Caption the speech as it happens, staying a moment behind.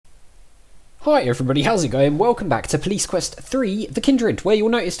Hi everybody, how's it going? Welcome back to Police Quest 3, The Kindred, where you'll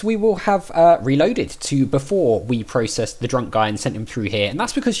notice we will have reloaded to before we processed the drunk guy and sent him through here. And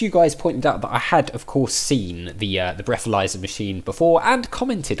that's because you guys pointed out that I had, of course, seen the breathalyzer machine before and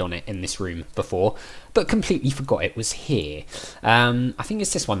commented on it in this room before, but completely forgot it was here. I think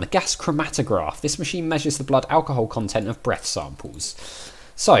it's this one, the gas chromatograph. This machine measures the blood alcohol content of breath samples.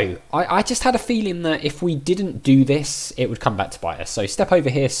 So, I just had a feeling that if we didn't do this, it would come back to bite us. So step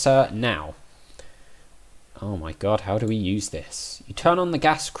over here, sir, now. Oh my god, how do we use this? You turn on the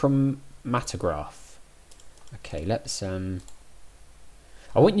gas chromatograph. Okay, let's I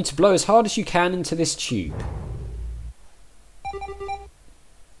want you to blow as hard as you can into this tube.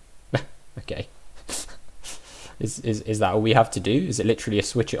 Okay. Is that all we have to do? Is it literally a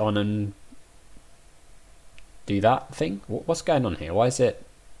switch it on and do that thing? What's going on here? Why is it...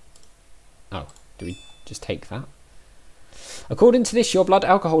 Oh, do we just take that? According to this, your blood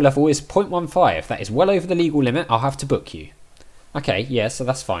alcohol level is 0.15. That is well over the legal limit. I'll have to book you. Okay, yeah, so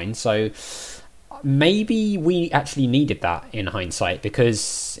that's fine. So maybe we actually needed that in hindsight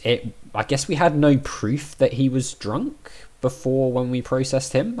because I guess we had no proof that he was drunk before when we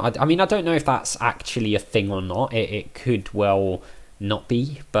processed him. I mean, I don't know if that's actually a thing or not. It could well not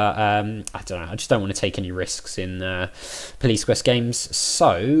be, but I don't know. I just don't want to take any risks in Police Quest games.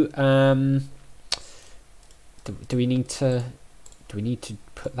 So, do we need to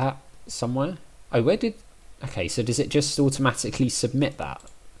put that somewhere? Oh, where did... Okay, so does it just automatically submit that?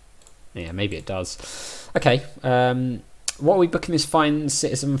 Yeah, maybe it does. Okay, what are we booking this fine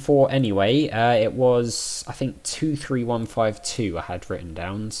citizen for anyway? It was, I think, 23152 I had written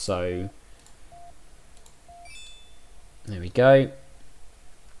down, so... There we go.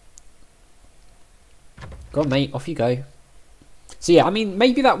 Go on, mate, off you go. So yeah, I mean,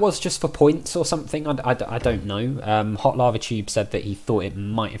 maybe that was just for points or something. I don't know. Hot Lava Tube said that he thought it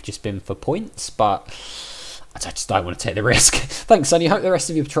might have just been for points, but I just don't want to take the risk. Thanks, Sonny. Hope the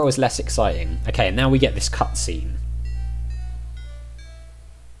rest of your patrol is less exciting. Okay, and now we get this cutscene.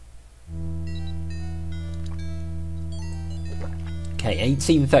 Okay,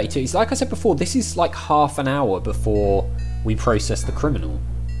 1832. So like I said before, this is like half an hour before we process the criminal.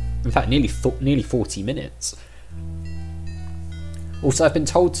 In fact, nearly 40 minutes. Also, I've been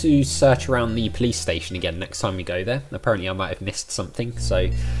told to search around the police station again next time we go there. Apparently I might have missed something, so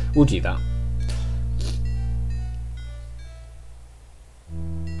we'll do that.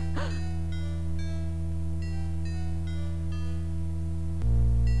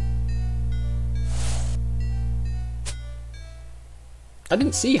 I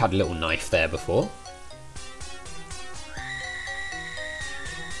didn't see you had a little knife there before.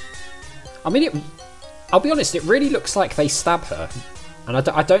 I mean, I'll be honest, it really looks like they stab her. And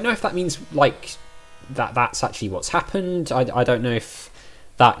I don't know if that means, like, that's actually what's happened. I don't know if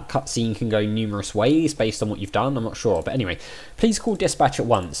that cutscene can go numerous ways based on what you've done. I'm not sure. But anyway, please call dispatch at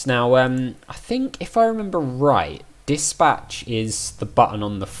once. Now, I think if I remember right, dispatch is the button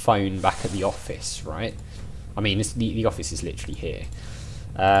on the phone back at the office, right? I mean, the office is literally here.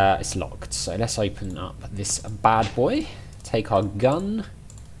 It's locked. So let's open up this bad boy. Take our gun.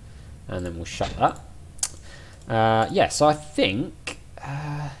 And then we'll shut that. Yeah, so I think...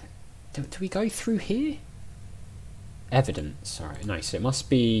 do we go through here? Evidence. Alright, no, so it must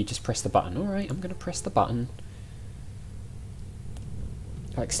be just press the button. Alright, I'm going to press the button.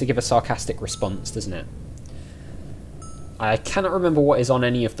 Likes to give a sarcastic response, doesn't it? I cannot remember what is on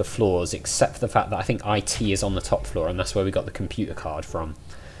any of the floors, except for the fact that I think IT is on the top floor, and that's where we got the computer card from.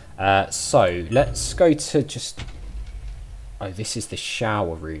 So, let's go to just... Oh, this is the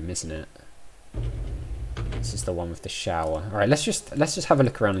shower room, isn't it? This is the one with the shower. All right, let's just have a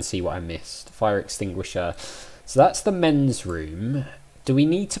look around and see what I missed. Fire extinguisher. So that's the men's room. Do we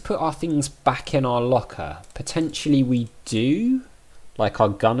need to put our things back in our locker? Potentially we do, like our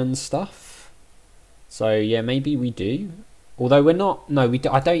gun and stuff. So yeah, maybe we do. Although we're not. No, we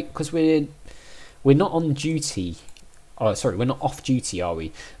do, I don't, because we're not on duty. Oh, sorry, we're not off duty, are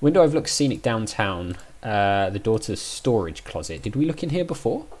we? Window overlooks scenic downtown. The door to the storage closet. Did we look in here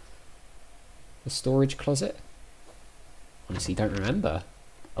before? The storage closet? Honestly, don't remember.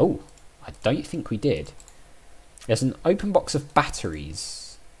 Oh, I don't think we did. There's an open box of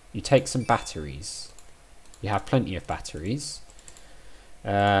batteries. You take some batteries. You have plenty of batteries.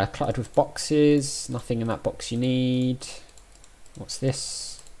 Cluttered with boxes. Nothing in that box you need. What's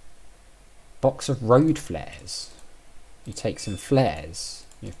this? Box of road flares. You take some flares.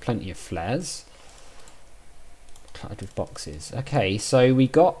 You have plenty of flares. Cluttered with boxes. Okay, so we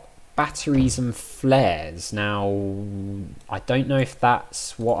got batteries and flares. Now, I don't know if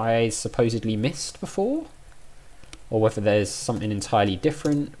that's what I supposedly missed before. or whether there's something entirely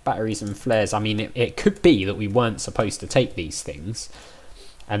different. Batteries and flares. I mean, it could be that we weren't supposed to take these things.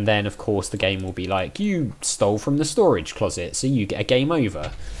 And then, of course, the game will be like, you stole from the storage closet, so you get a game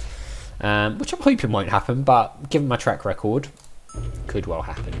over. Which I'm hoping won't happen, but given my track record, could well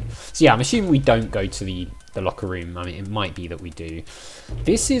happen. So yeah, I'm assuming we don't go to the locker room. I mean, it might be that we do.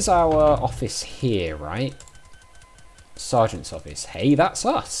 This is our office here, right? Sergeant's office. Hey, that's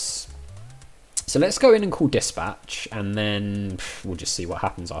us. So let's go in and call dispatch, and then we'll just see what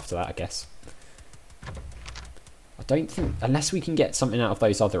happens after that, I guess. I don't think, unless we can get something out of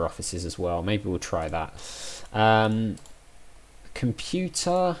those other offices as well. Maybe we'll try that.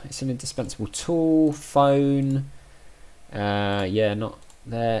 Computer, it's an indispensable tool. Phone, yeah, not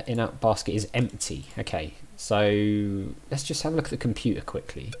there. In-out basket is empty. Okay, so let's just have a look at the computer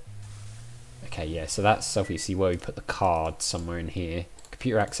quickly. Okay, yeah, so that's obviously where we put the card, somewhere in here.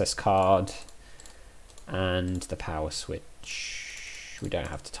 Computer access card and the power switch. We don't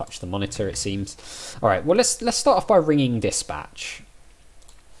have to touch the monitor, it seems. All right, well, let's start off by ringing dispatch.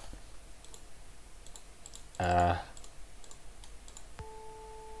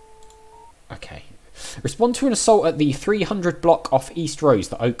 Okay. Respond to an assault at the 300 block off East Rose,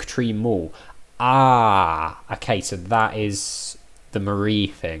 the Oak Tree Mall. Ah, okay, so that is the Marie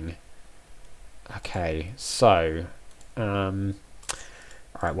thing. Okay, so, all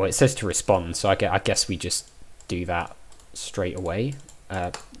right, well, it says to respond, so I guess we just do that straight away.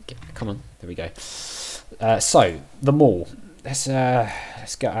 Come on, there we go. So, the mall. Let's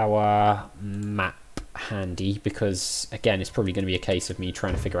get our map handy, because, again, it's probably going to be a case of me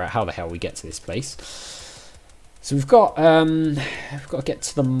trying to figure out how the hell we get to this place. So we've got to get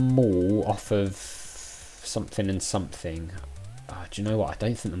to the mall off of something and something. Do you know what? I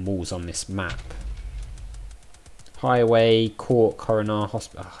don't think the mall's on this map. Highway, court, coroner,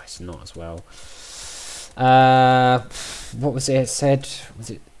 hospital. Oh, it's not as well. What was it said?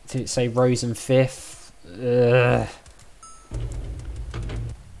 Did it say Rose and Fifth? I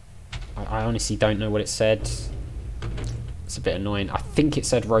honestly don't know what it said. It's a bit annoying. I think it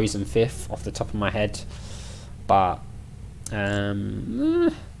said Rose and Fifth off the top of my head, but I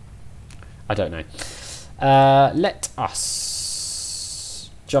don't know. Let us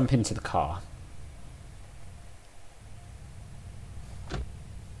jump into the car.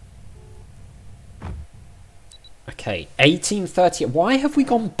 Okay, 1830. Why have we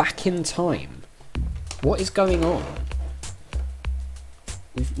gone back in time? What is going on?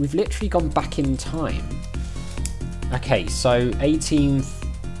 We've literally gone back in time. Okay, so 18.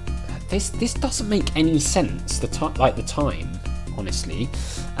 This doesn't make any sense. The time, honestly.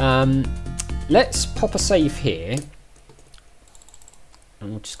 Let's pop a save here,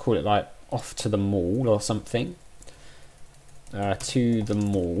 and we'll just call it like off to the mall or something. To the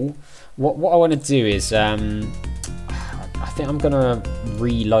mall. What I want to do is I think I'm gonna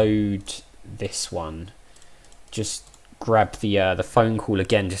reload this one. Just grab the phone call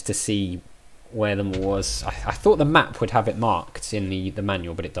again just to see where the mall was. I thought the map would have it marked in the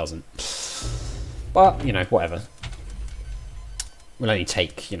manual, but it doesn't. But, you know, whatever. Will only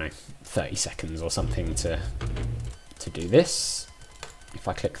take, 30 seconds or something to do this. If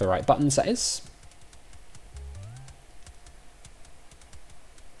I click the right buttons, that is.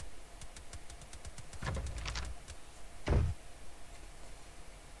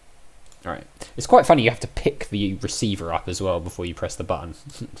 Alright. It's quite funny, you have to pick the receiver up as well before you press the button.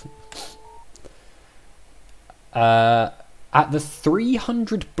 At the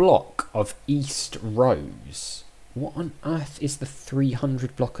 300 block of East Rose. What on earth is the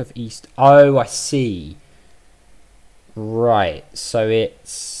 300 block of East? Oh, I see. Right, so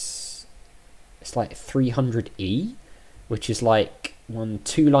it's like 300E, which is like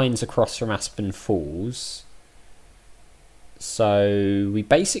 2 lines across from Aspen Falls. So we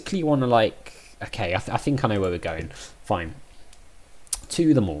basically want to like, okay, I think I know where we're going. Fine.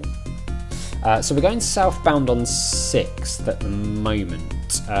 To the mall. So we're going southbound on 6th at the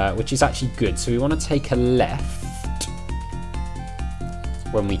moment, which is actually good. So we want to take a left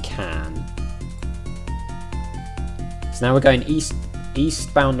when we can. So now we're going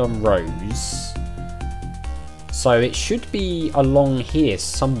eastbound on Rose. So it should be along here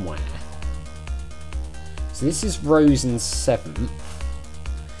somewhere. So this is Rose and 7th.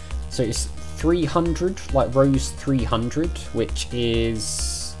 So it's 300, like Rose 300, which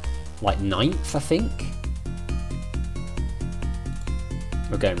is like 9th, I think.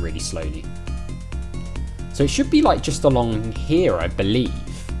 We're going really slowly. So it should be like just along here, I believe.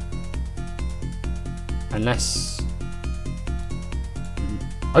 Unless...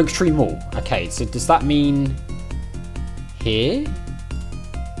 Oak Tree Mall. Okay, so does that mean here?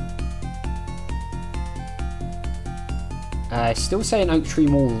 Still saying Oak Tree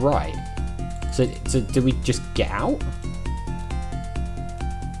Mall right. So do we just get out?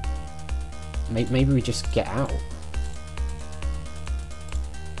 Maybe we just get out.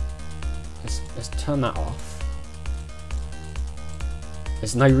 Let's turn that off.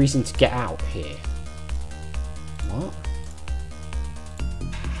 There's no reason to get out here. What?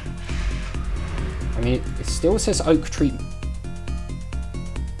 I mean, it still says Oak Tree.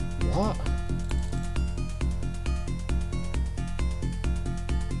 What?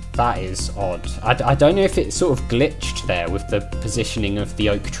 That is odd. I don't know if it sort of glitched there with the positioning of the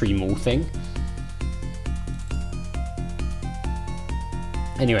Oak Tree Mall thing.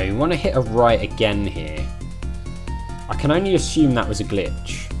 Anyway, we want to hit a right again here. I can only assume that was a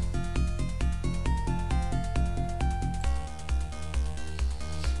glitch.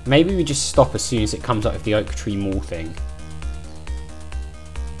 Maybe we just stop as soon as it comes up with the Oak Tree Mall thing.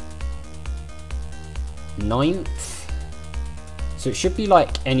 9th? So it should be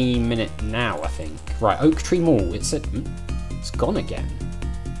like any minute now, I think. Right, Oak Tree Mall. It's gone again.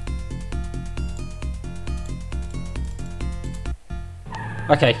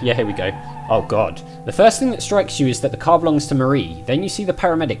 Okay, yeah, here we go. Oh god. The first thing that strikes you is that the car belongs to Marie. Then you see the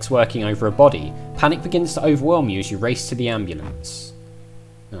paramedics working over a body. Panic begins to overwhelm you as you race to the ambulance.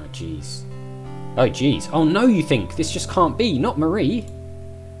 Oh jeez. Oh jeez. Oh no, you think. This just can't be. Not Marie.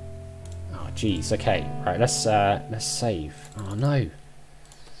 Oh jeez. Okay. Right, let's save. Oh no.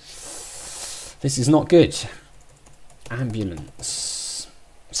 This is not good. Ambulance.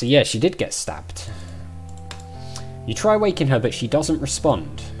 So yeah, she did get stabbed. You try waking her, but she doesn't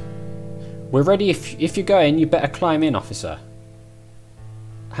respond. We're ready. If you're going, you better climb in, officer.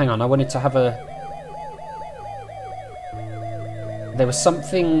 Hang on, I wanted to have a... There was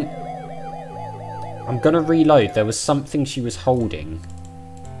something... I'm going to reload. There was something she was holding.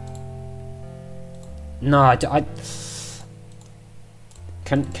 No,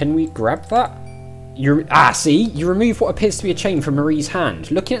 Can we grab that? See? You remove what appears to be a chain from Marie's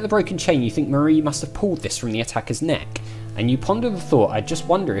hand. Looking at the broken chain, you think Marie must have pulled this from the attacker's neck. And you ponder the thought, I just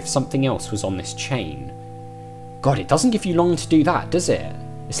wonder if something else was on this chain. God, it doesn't give you long to do that, does it?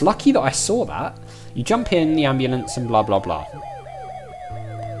 It's lucky that I saw that. You jump in the ambulance and blah blah blah.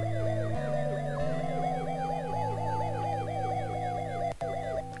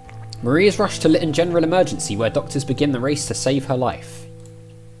 Marie is rushed to Lytton General Emergency, where doctors begin the race to save her life.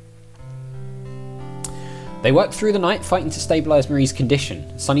 They work through the night fighting to stabilise Marie's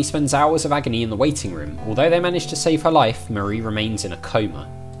condition. Sonny spends hours of agony in the waiting room. Although they manage to save her life, Marie remains in a coma.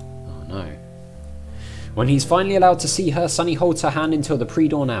 Oh no. When he's finally allowed to see her, Sonny holds her hand until the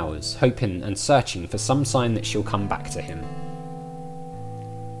pre-dawn hours, hoping and searching for some sign that she'll come back to him.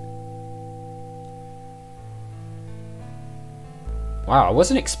 Wow, I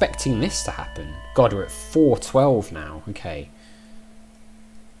wasn't expecting this to happen. God, we're at 4:12 now. Okay.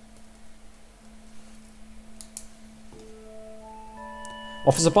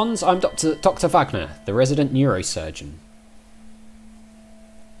 Officer Bonds, I'm Dr. Wagner, the resident neurosurgeon.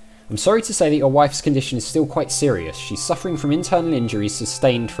 I'm sorry to say that your wife's condition is still quite serious. She's suffering from internal injuries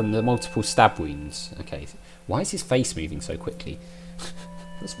sustained from the multiple stab wounds. Okay, why is his face moving so quickly?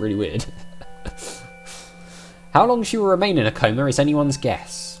 That's really weird. How long she will remain in a coma is anyone's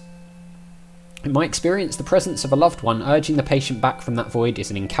guess. In my experience, the presence of a loved one urging the patient back from that void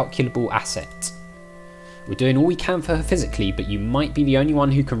is an incalculable asset. We're doing all we can for her physically, but you might be the only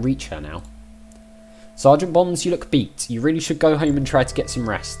one who can reach her now. Sergeant Bonds, you look beat. You really should go home and try to get some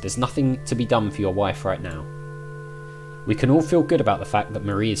rest. There's nothing to be done for your wife right now. We can all feel good about the fact that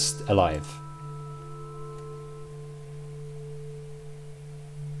Marie is alive.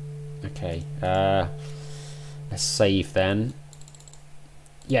 Okay, let's save then.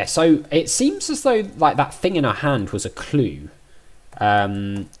 Yeah, so it seems as though like that thing in her hand was a clue.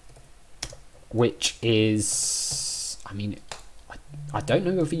 Which is, I mean, I don't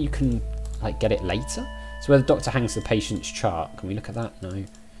know if you can like get it later. So where the doctor hangs the patient's chart. Can we look at that? No.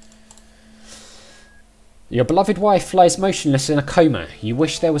 Your beloved wife lies motionless in a coma. You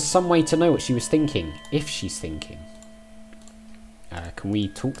wish there was some way to know what she was thinking, if she's thinking. Can we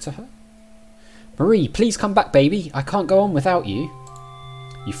talk to her? Marie, please come back, baby. I can't go on without you.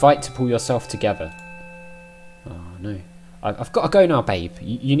 You fight to pull yourself together. Oh no. I've got to go now, babe.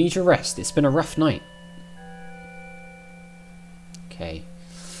 You need your rest. It's been a rough night. Okay.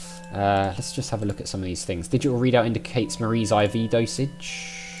 Let's just have a look at some of these things. Digital readout indicates Marie's IV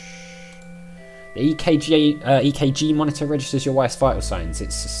dosage. The EKG monitor registers your wife's vital signs.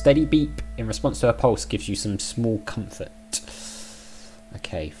 It's a steady beep in response to her pulse, gives you some small comfort.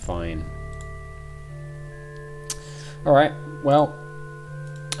 Okay, fine. Alright, well,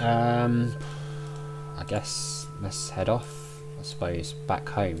 I guess let's head off. I suppose. Back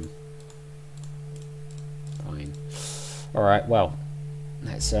home. Fine. Alright, well.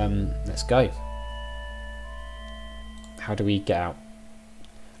 Let's go. How do we get out?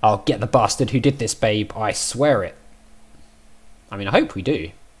 I'll get the bastard who did this, babe. I swear it. I mean, I hope we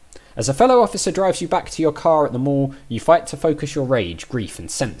do. As a fellow officer drives you back to your car at the mall, you fight to focus your rage, grief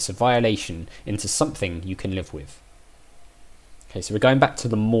and sense of violation into something you can live with. Okay, so we're going back to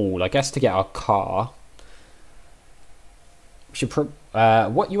the mall, I guess, to get our car.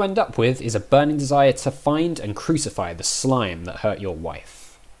 What you end up with is a burning desire to find and crucify the slime that hurt your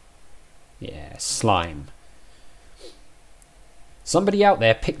wife. Yeah, slime. Somebody out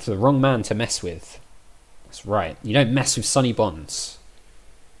there picked the wrong man to mess with. That's right, you don't mess with Sonny Bonds.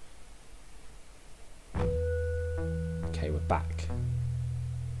 Okay, we're back.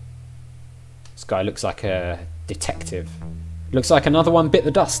 This guy looks like a detective. Looks like another one bit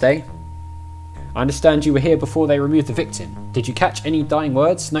the dust, eh? I understand you were here before they removed the victim. Did you catch any dying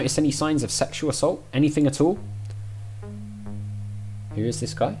words? Notice any signs of sexual assault? Anything at all? Who is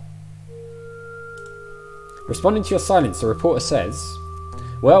this guy? Responding to your silence, the reporter says,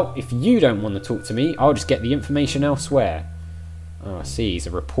 well, if you don't want to talk to me, I'll just get the information elsewhere. Oh, I see, he's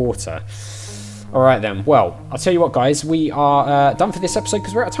a reporter. Alright then, well, I'll tell you what guys, we are done for this episode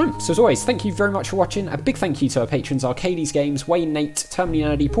because we're out of time. So as always, thank you very much for watching. A big thank you to our patrons, Arcades Games, Wayne, Nate, Terminally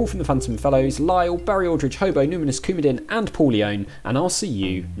Nerdy, Paul from the Phantom Fellows, Lyle, Barry Aldridge, Hobo, Numinous, Coumadin and Paul Leone, and I'll see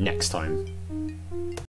you next time.